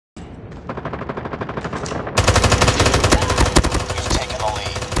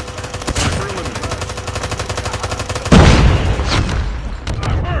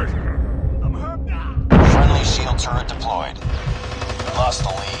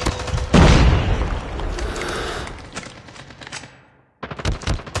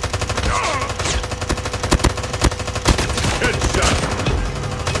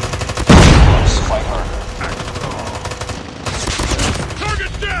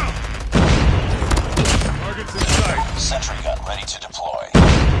Sentry gun ready to deploy.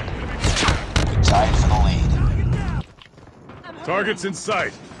 We tied for the lead. Targets in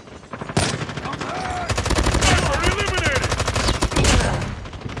sight.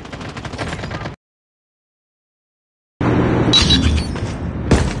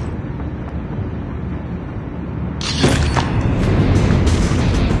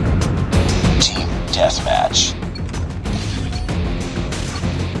 Team deathmatch.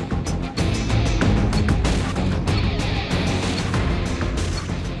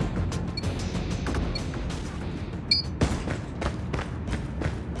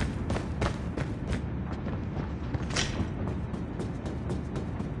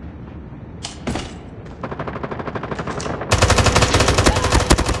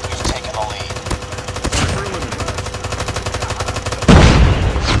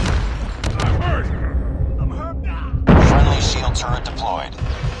 Turret deployed.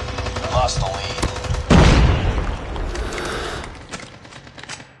 Lost the lead.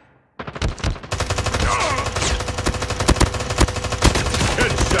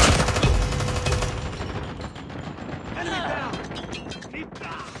 Headshot.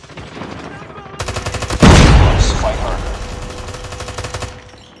 Close, fight harder.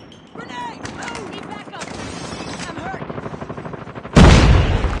 Grenade! Need backup! I'm hurt!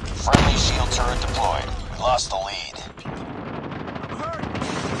 Friendly shield turret deployed. We lost the lead.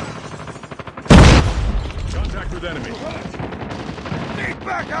 Contact with enemy. Need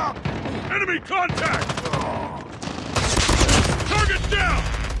backup! Enemy contact! Target down!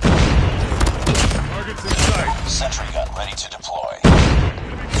 Targets in sight. Sentry gun ready to deploy.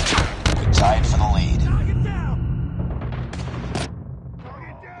 We tied for the lead. Target down!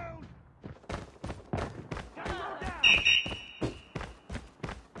 Target down!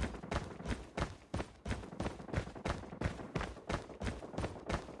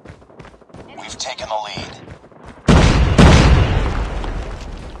 We've taken the lead.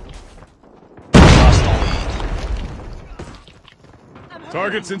 Lost the lead.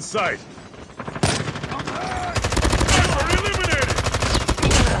 Targets in sight. Eliminated!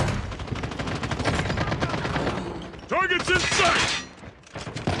 Targets in sight!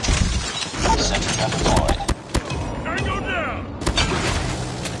 Sentry gun deployed. Tango down!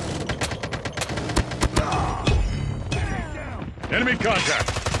 Enemy contact!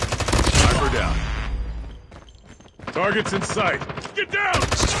 Sniper down. Targets in sight. Get down!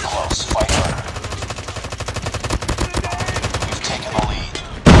 This is close. Fight harder. We've taken the lead.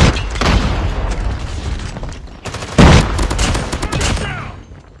 Target down!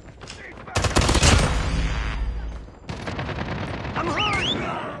 I'm hurt!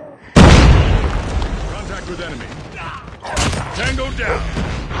 Contact with enemy. Tango down!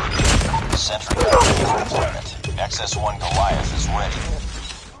 Sentry gun ready for deployment. XS-1 Goliath is ready.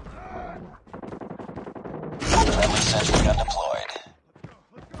 Friendly sentry gun deployed.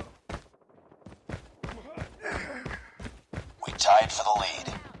 We tied for the lead.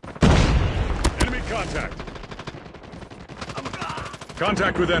 Enemy contact.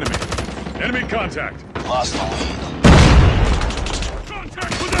 Contact with enemy. Enemy contact. Lost the lead.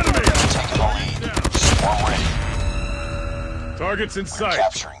 Contact with enemy! Taking the lead. Swarm ready. Targets in sight.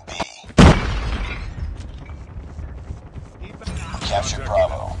 Capturing B. Captured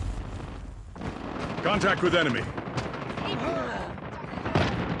Bravo. Contact with enemy.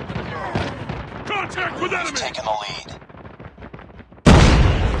 Contact with We've enemy! taken the lead.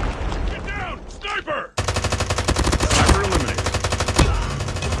 Get down! Sniper! Sniper eliminated.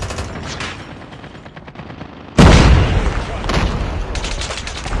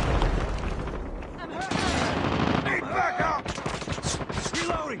 Need backup!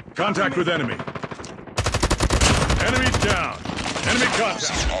 Reloading! Contact with enemy. Enemy down. Enemy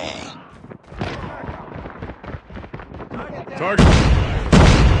contact. A. Target.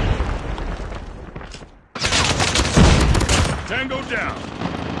 Tango down.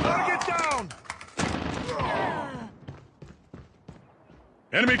 Target down!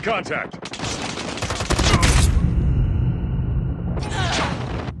 Enemy contact.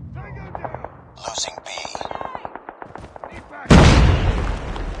 Losing B. Need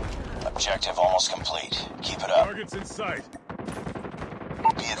backup! Objective almost complete. Keep it up. Targets in sight.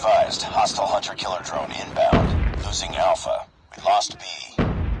 Be advised, hostile hunter-killer drone inbound. Losing Alpha. We lost B.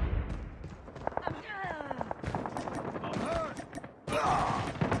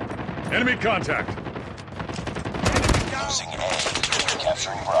 Enemy contact. Losing A.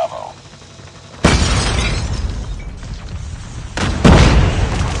 Capturing Bravo.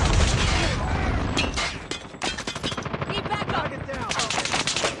 Need backup! Target down!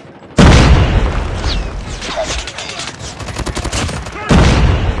 Capturing B.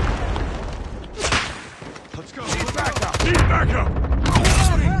 Let's go! Need backup! backup!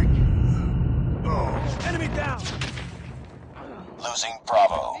 Enemy down! Losing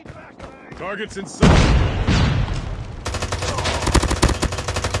Bravo. Targets in sight.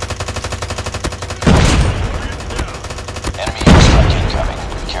 Enemy airstrike incoming.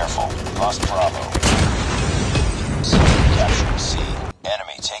 Be careful. We lost Bravo. C captured C.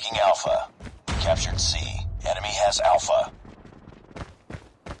 Enemy taking Alpha. We captured C. Enemy has Alpha.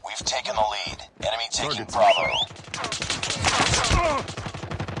 We've taken the lead. Enemy taking Bravo.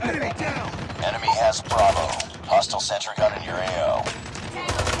 Enemy down! Enemy has Bravo. Hostile sentry gun in your AO.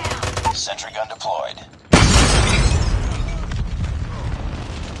 Tango down. Sentry gun deployed.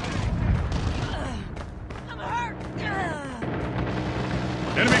 I'm hurt.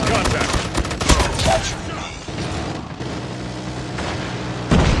 Enemy contact. Captured B.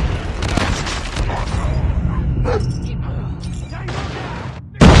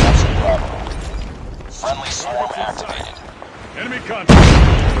 Captured Bravo. Friendly swarm activated. Enemy contact.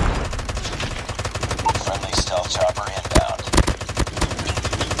 Friendly stealth chopper inbound.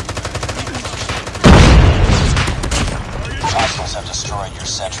 Hostiles have destroyed your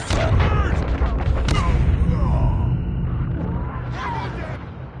sentry gun.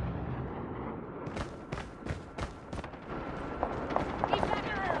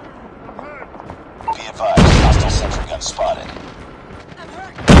 Be advised, hostile sentry gun spotted. I'm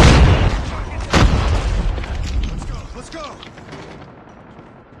hurt. Let's go!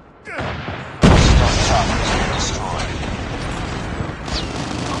 Stealth chopper has been destroyed.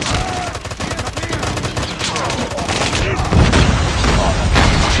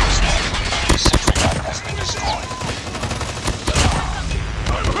 Sentry gun has been destroyed.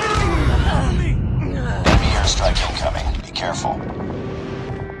 Enemy airstrike incoming. Be careful.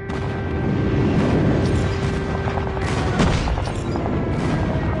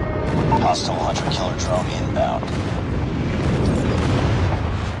 Hostile hunter-killer drone inbound.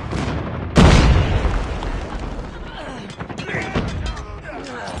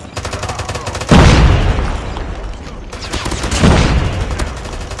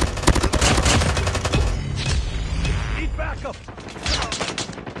 Need backup!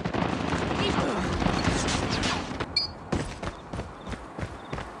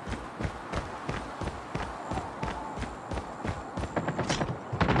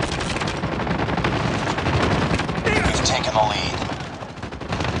 We've taken the lead.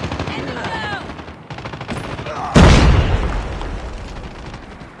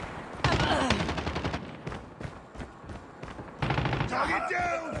 Target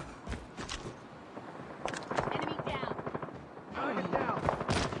down! Enemy down. Target down!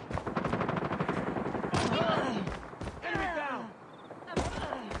 Enemy down!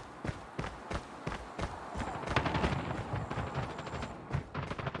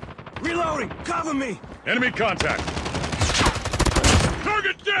 Reloading! Cover me! Enemy contact.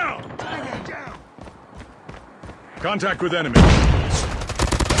 Target down! Target down! Contact with enemy.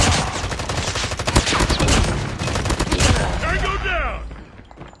 Tango down!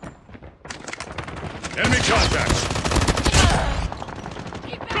 Enemy contact.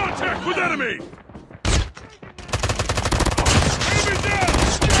 Contact with enemy! Enemy down!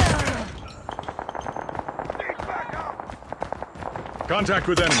 Need backup! Contact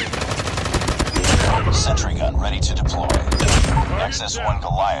with enemy. Sentry gun ready to deploy. XS-1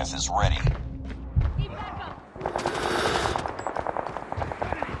 Goliath is ready. Need backup.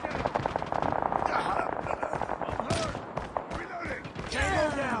 Reloading!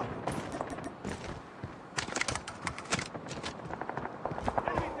 Tango down!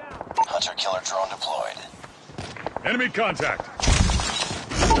 Enemy down! Hunter-killer drone deployed. Enemy contact.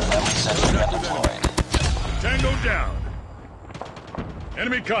 Friendly sentry gun deployed. Tango down.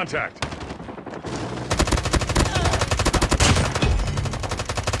 Enemy contact.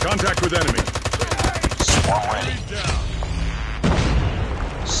 Contact with enemy. Swarm ready. Down.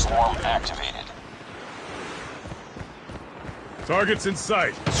 Swarm activated. Targets in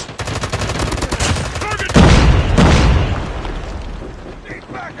sight. Target! Need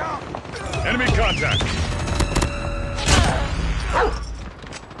backup! Enemy contact.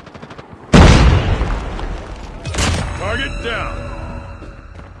 Target down.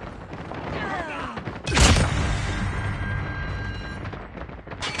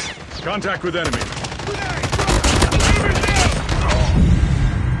 Contact with enemy. Enemy down!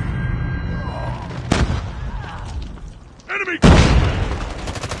 Enemy!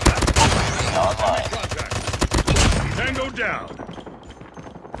 Online. Contact. Tango down.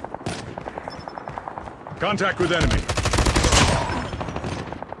 Contact with enemy.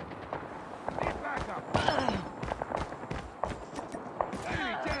 Need backup!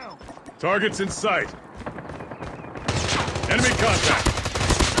 Enemy down! Targets in sight. Enemy contact.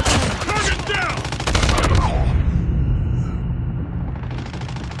 Target down.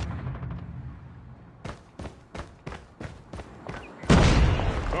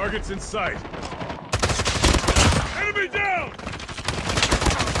 Target's in sight. Enemy down.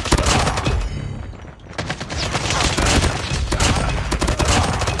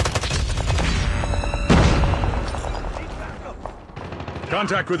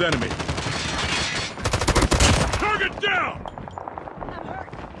 Contact with enemy. Target down! I'm hurt.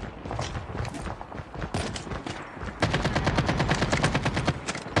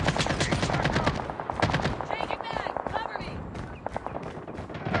 Take it back! Cover me!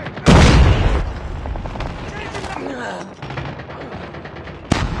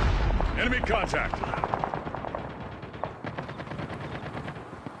 Enemy contact.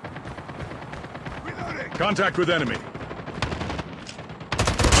 Reloading. Contact with enemy.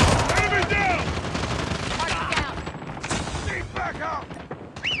 Enemy down! Target down! Need backup.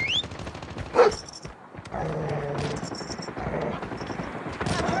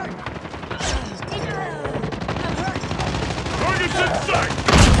 Target's in sight!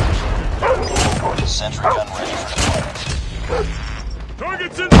 Sentry gun ready for deployment.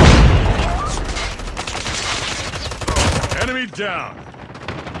 Target's in... Enemy down.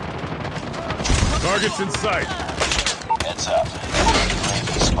 Target's in sight. Heads up.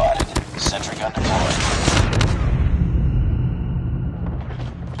 UAV spotted. Sentry gun deployed.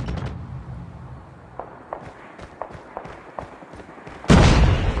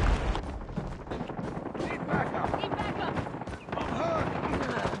 Need backup. Need backup! I'm hurt.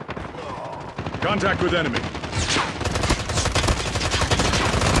 Contact with enemy.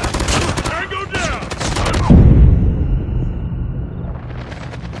 Tango down!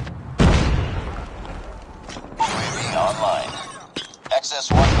 UAV online.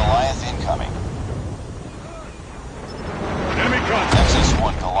 XS-1 Goliath incoming. Enemy contact.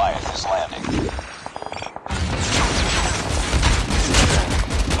 XS-1 Goliath is landing.